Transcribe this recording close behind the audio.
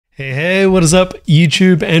Hey, what is up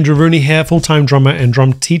YouTube? Andrew Rooney here, full-time drummer and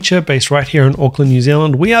drum teacher based right here in Auckland, New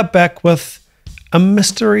Zealand. We are back with a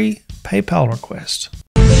mystery PayPal request.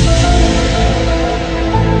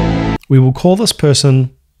 We will call this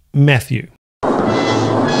person Matthew.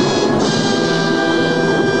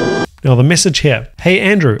 Now the message here. Hey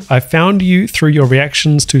Andrew, I found you through your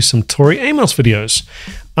reactions to some Tori Amos videos.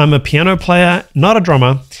 I'm a piano player, not a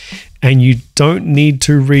drummer, and you don't need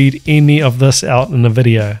to read any of this out in the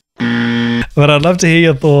video. But I'd love to hear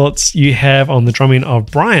your thoughts you have on the drumming of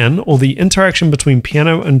Brian or the interaction between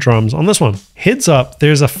piano and drums on this one. Heads up,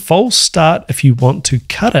 there's a false start if you want to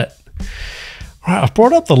cut it. All right, I've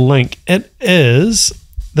brought up the link. It is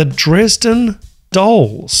the Dresden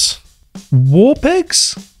Dolls. War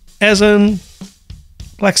Pigs, as in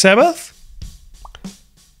Black Sabbath?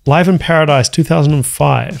 Live in Paradise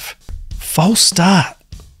 2005. False start.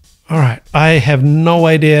 All right, I have no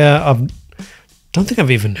idea. I don't think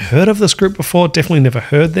I've even heard of this group before. Definitely never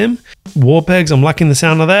heard them. War Pigs, I'm liking the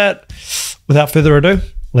sound of that. Without further ado,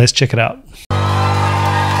 let's check it out.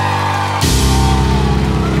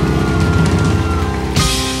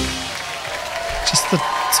 Just the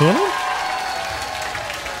two of them?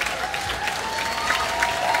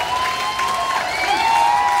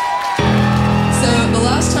 So the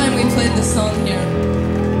last time we played this song here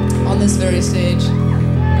on this very stage,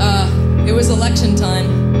 it was election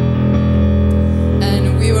time.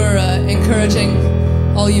 We were encouraging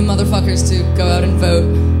all you motherfuckers to go out and vote,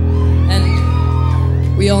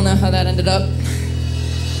 and we all know how that ended up.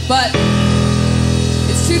 But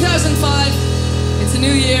it's 2005, it's a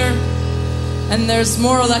new year, and there's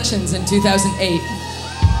more elections in 2008.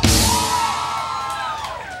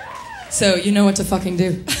 So you know what to fucking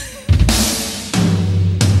do.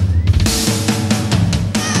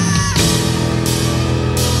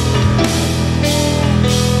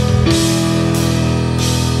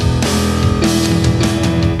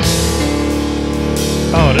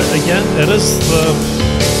 Again, it is the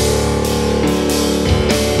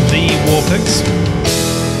War Pigs.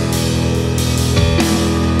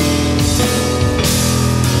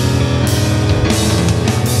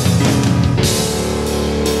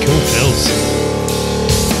 Cool fills.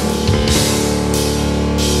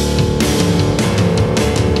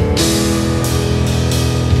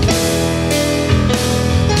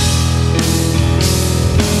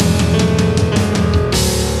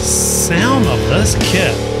 Sound of this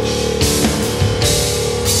kit.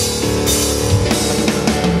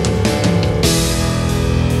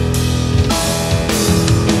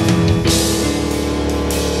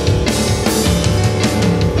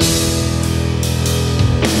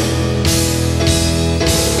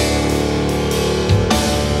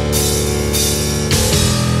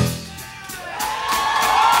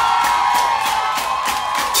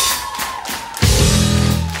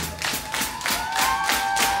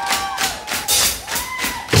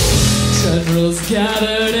 Generals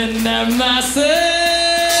gathered in their masses,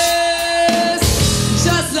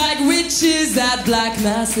 just like witches at black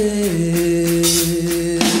masses.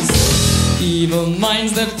 Evil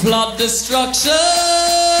minds that plot destruction,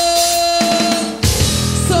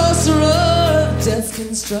 sorcerer of death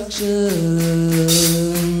construction.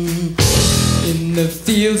 In the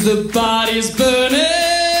fields the bodies burning,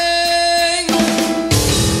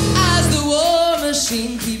 as the war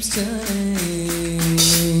machine keeps turning.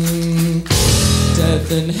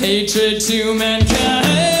 Death and hatred to mankind.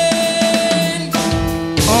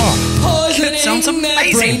 Oh, poisoning that sounds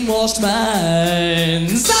amazing. their brainwashed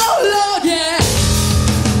minds. Oh Lord, yeah.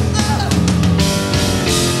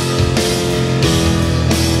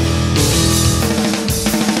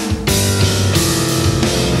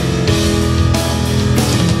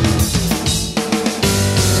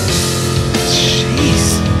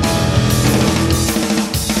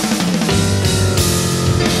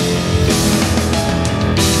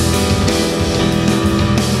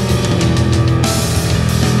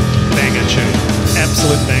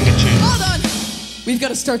 Absolute banger tune. Hold on. We've got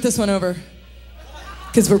to start this one over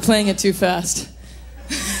because we're playing it too fast.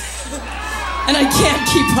 And I can't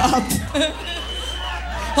keep up.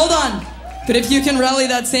 Hold on. But if you can rally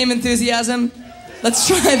that same enthusiasm, let's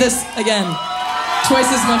try this again.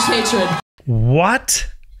 Twice as much hatred. What?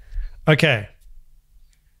 Okay.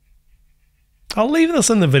 I'll leave this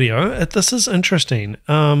in the video. This is interesting.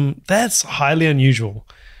 That's highly unusual.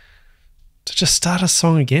 To just start a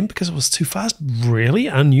song again because it was too fast, really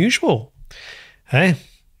unusual. Hey,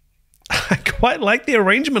 I quite like the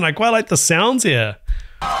arrangement. I quite like the sounds here.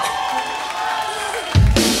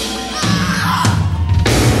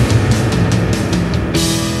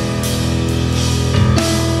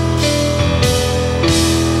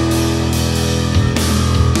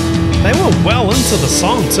 They were well into the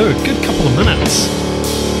song too, a good couple of minutes.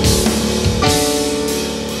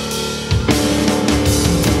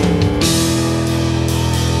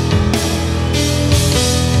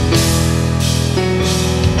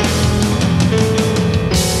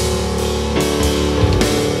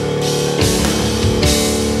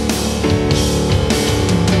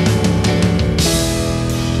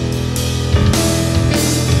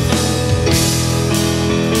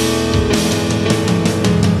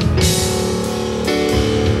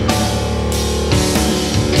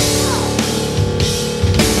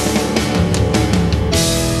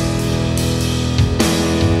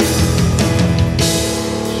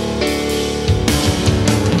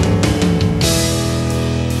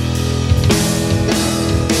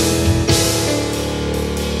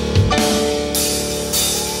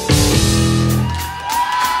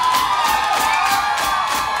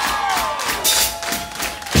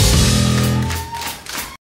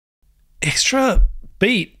 Extra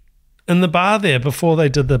beat in the bar there before they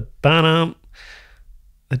did the banner.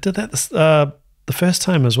 They did that the first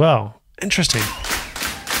time as well. Interesting.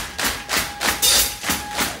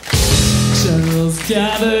 Generals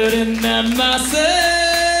gathered in their masses,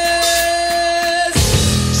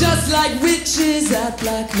 just like witches at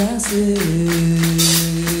black masses.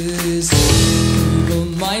 Evil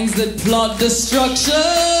minds that plot destruction,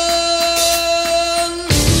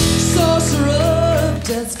 sorcerer of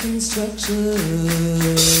death's construction.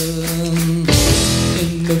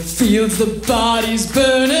 In the fields the bodies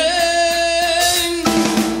burning,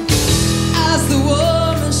 as the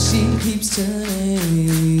war machine keeps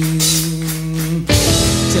turning.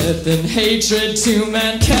 Death and hatred to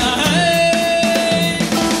mankind,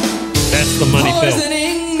 that's the money fill.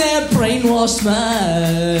 poisoning their brainwashed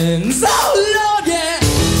minds. Oh Lord, yeah.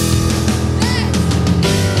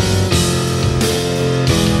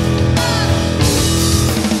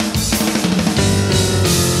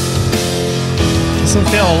 Doesn't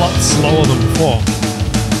feel a lot slower than before.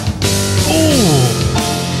 Ooh,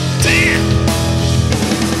 damn.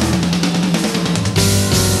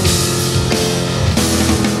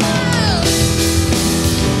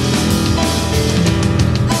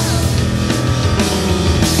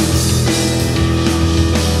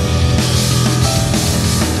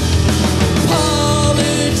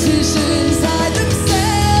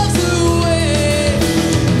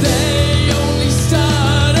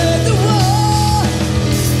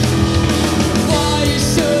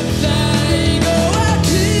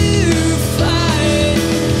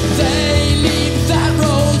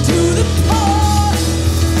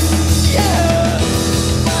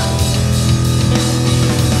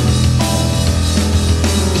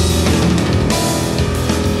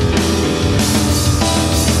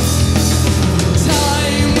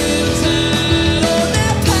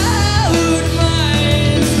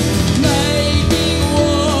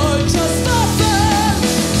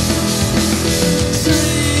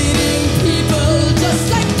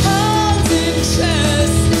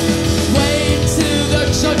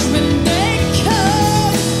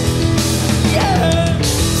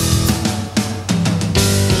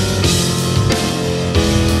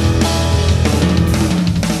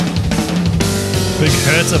 Big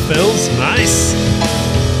hurter fills, nice.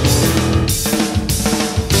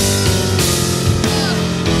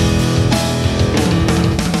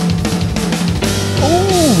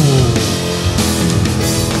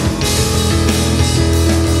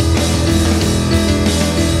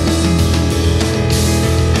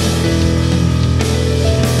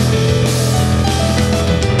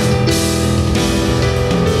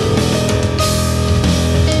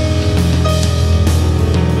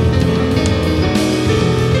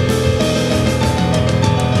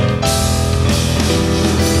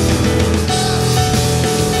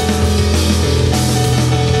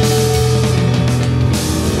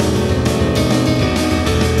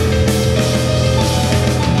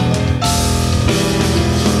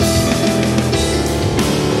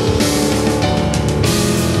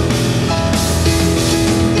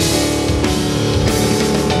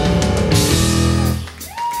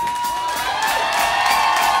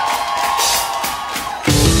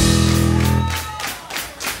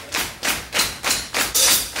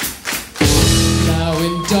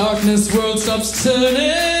 Darkness, world stops turning,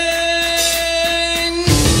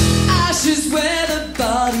 ashes where the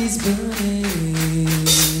body's burning.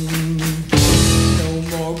 No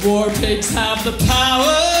more war pigs have the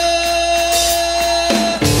power,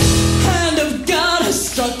 hand of God has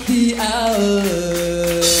struck the hour.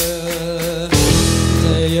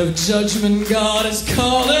 Day of judgment, God is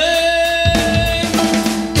calling.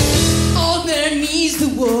 On their knees the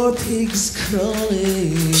war pigs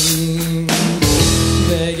crawling,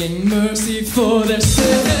 begging begging mercy for their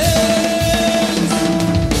sins.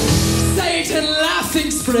 Satan laughing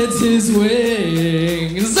spreads his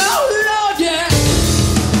wings. Oh Lord, yeah.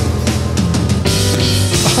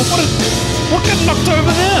 What got knocked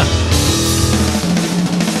over there?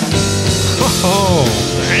 Oh,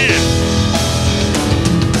 damn.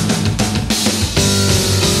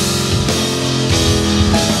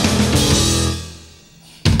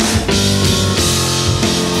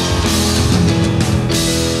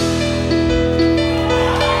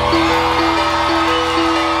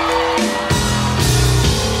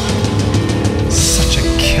 Such a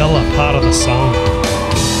killer part of the song.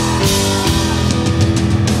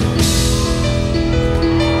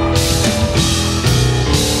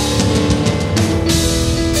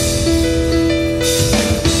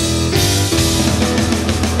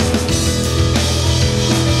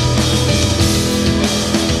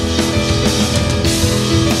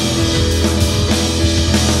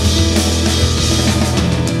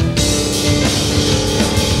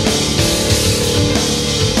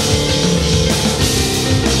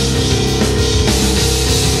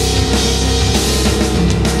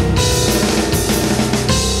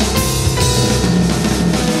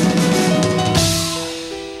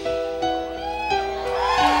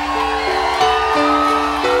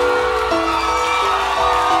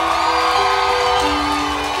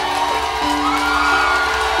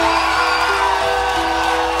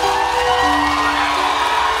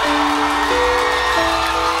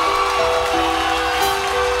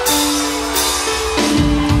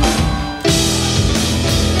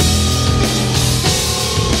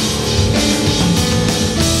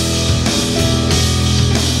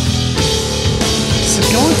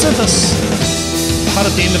 This part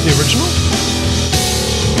at the end of the original?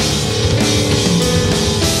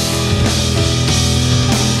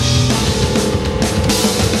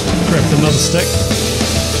 Grabbed another stick.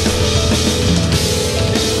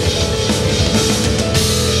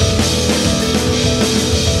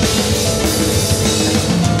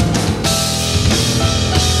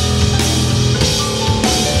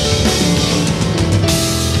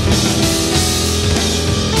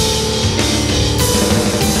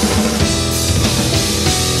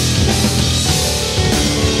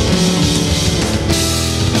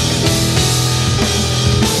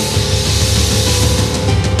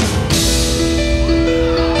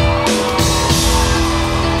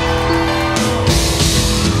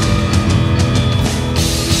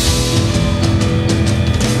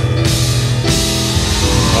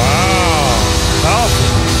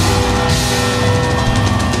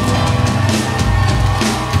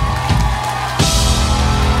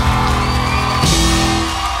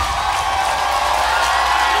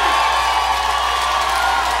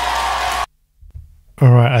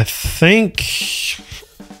 Alright,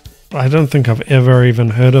 I don't think I've ever even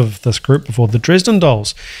heard of this group before. The Dresden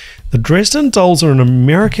Dolls. The Dresden Dolls are an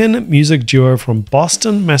American music duo from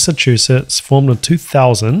Boston, Massachusetts, formed in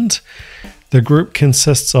 2000. The group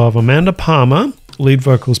consists of Amanda Palmer, lead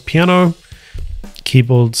vocals piano,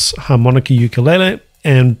 keyboards, harmonica, ukulele,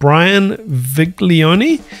 and Brian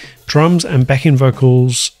Viglione, drums and backing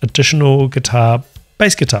vocals, additional guitar,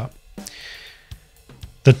 bass guitar.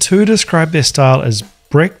 The two describe their style as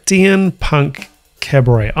Brechtian punk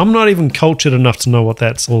cabaret. I'm not even cultured enough to know what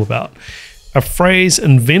that's all about. A phrase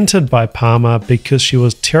invented by Palmer because she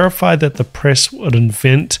was terrified that the press would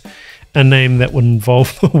invent a name that would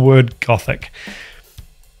involve the word gothic.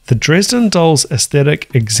 The Dresden Dolls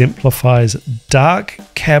aesthetic exemplifies dark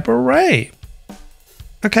cabaret.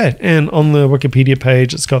 Okay, and on the Wikipedia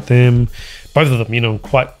page, it's got them, both of them,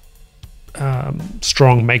 quite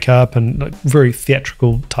strong makeup and like very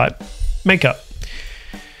theatrical type makeup.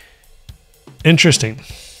 Interesting.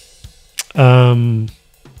 Brian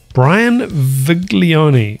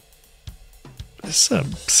Viglione is a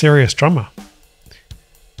serious drummer.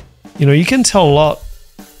 You can tell a lot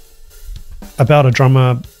about a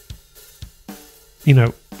drummer,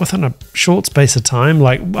 within a short space of time.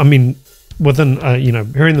 Within,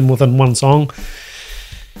 hearing them within one song,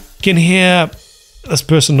 you can hear this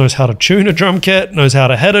person knows how to tune a drum kit, knows how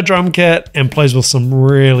to hit a drum kit, and plays with some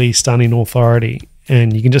really stunning authority.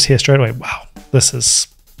 And you can just hear straight away, wow, this is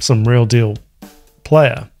some real deal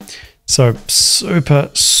player. So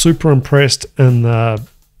super, super impressed in the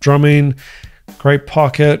drumming. Great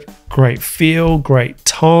pocket, great feel, great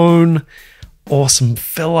tone, awesome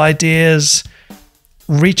fill ideas.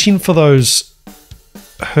 Reaching for those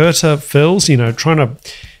Herter fills, trying to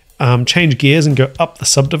change gears and go up the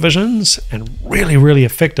subdivisions, and really, really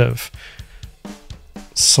effective.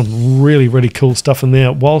 Some really, really cool stuff in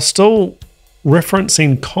there while still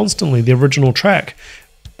referencing constantly the original track.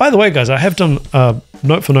 By the way, guys, I have done a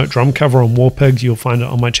note-for-note drum cover on War Pigs. You'll find it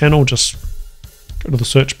on my channel. Just go to the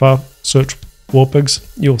search bar, search War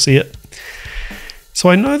Pigs. You'll see it. So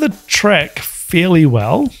I know the track fairly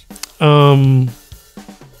well. And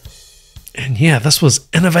yeah, this was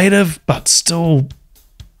innovative, but still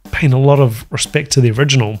paying a lot of respect to the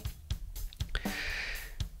original.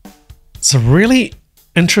 It's a really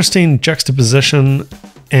interesting juxtaposition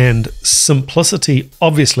and simplicity,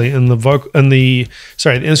 obviously, in the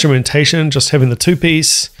instrumentation, just having the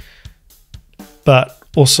two-piece, but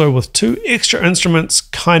also with two extra instruments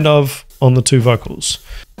kind of on the two vocals.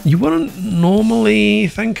 You wouldn't normally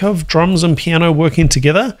think of drums and piano working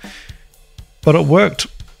together, but it worked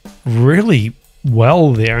really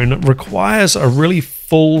well there, and it requires a really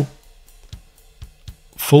full-bodied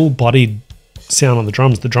sound on the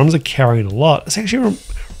drums. The drums are carrying a lot. It's actually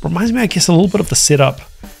reminds me, I guess, a little bit of the setup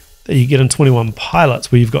that you get in 21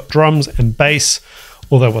 Pilots, where you've got drums and bass,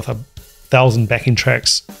 although with 1,000 backing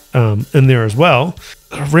tracks in there as well.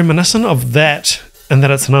 Reminiscent of that, and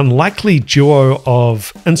that it's an unlikely duo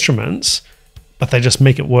of instruments, but they just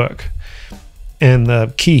make it work. And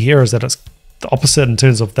the key here is that it's the opposite in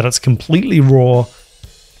terms of that it's completely raw,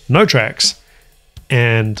 no tracks,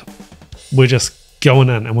 and we're just going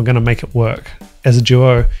in and we're going to make it work as a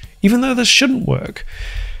duo, even though this shouldn't work.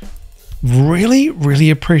 Really,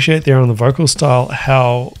 really appreciate there on the vocal style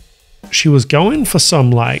how she was going for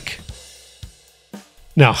some, like,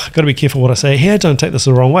 now I've got to be careful what I say here, don't take this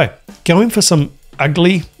the wrong way, going for some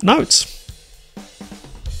ugly notes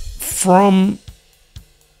from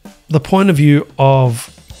the point of view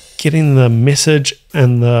of getting the message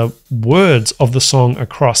and the words of the song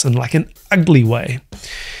across in like an ugly way,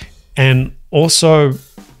 and also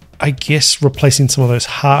I guess replacing some of those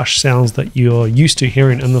harsh sounds that you're used to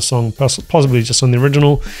hearing in the song, possibly just on the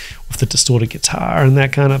original, with the distorted guitar and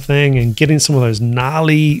that kind of thing, and getting some of those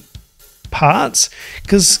gnarly parts.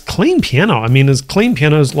 Because clean piano, I mean, clean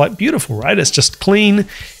piano is like beautiful, right? It's just clean.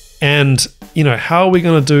 And, you know, how are we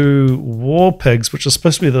going to do War Pigs, which is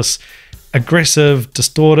supposed to be this aggressive,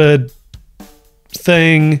 distorted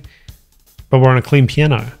thing, but we're on a clean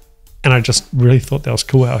piano? And I just really thought that was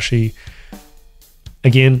cool how she,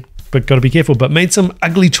 again, but got to be careful, but made some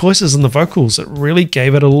ugly choices in the vocals. It really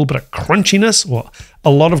gave it a little bit of crunchiness, or a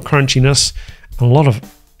lot of crunchiness, and a lot of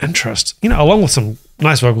interest, you know, along with some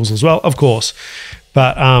nice vocals as well, of course.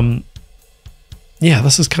 But yeah,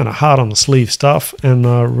 this is kind of hard on the sleeve stuff, and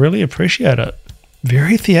I really appreciate it.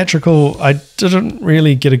 Very theatrical. I didn't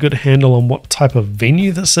really get a good handle on what type of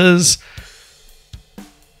venue this is,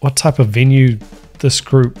 what type of venue this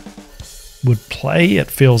group would play. It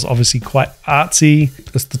feels obviously quite artsy.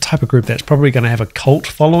 It's the type of group that's probably going to have a cult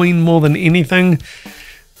following more than anything.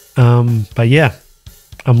 But yeah,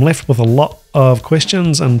 I'm left with a lot of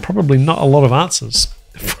questions and probably not a lot of answers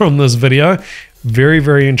from this video. Very,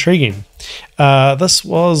 very intriguing. This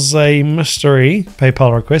was a mystery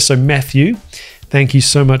PayPal request. So Matthew, thank you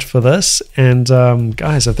so much for this. And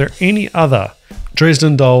guys, if there are any other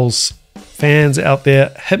Dresden Dolls fans out there,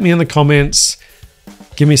 hit me in the comments.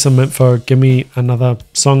 Give me some info, give me another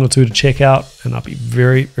song or two to check out, and I'll be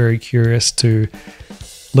very, very curious to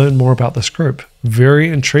learn more about this group. Very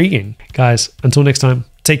intriguing. Guys, until next time,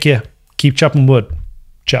 take care. Keep chopping wood.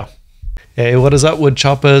 Ciao. Hey, what is up, wood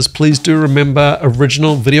choppers? Please do remember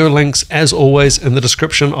original video links, as always, in the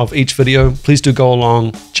description of each video. Please do go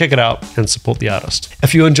along, check it out, and support the artist.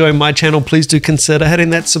 If you enjoy my channel, please do consider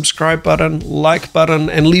hitting that subscribe button, like button,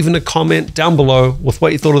 and leaving a comment down below with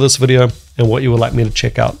what you thought of this video and what you would like me to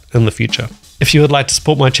check out in the future. If you would like to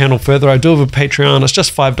support my channel further, I do have a Patreon. It's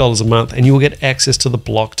just $5 a month, and you will get access to the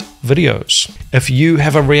blocked videos. If you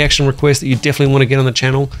have a reaction request that you definitely want to get on the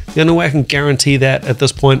channel, the only way I can guarantee that at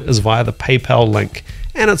this point is via the PayPal link,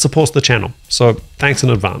 and it supports the channel. So thanks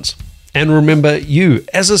in advance. And remember, you,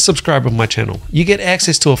 as a subscriber of my channel, you get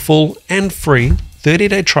access to a full and free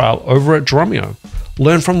 30-day trial over at DRUMEO.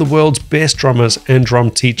 Learn from the world's best drummers and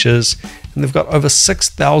drum teachers, and they've got over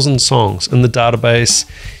 6,000 songs in the database.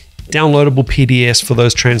 Downloadable PDFs for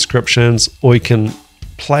those transcriptions, or you can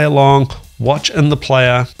play along, watch in the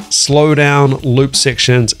player, slow down loop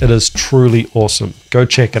sections. It is truly awesome. Go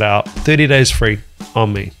check it out. 30 days free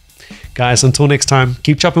on me. Guys, until next time,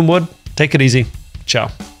 keep chopping wood. Take it easy. Ciao.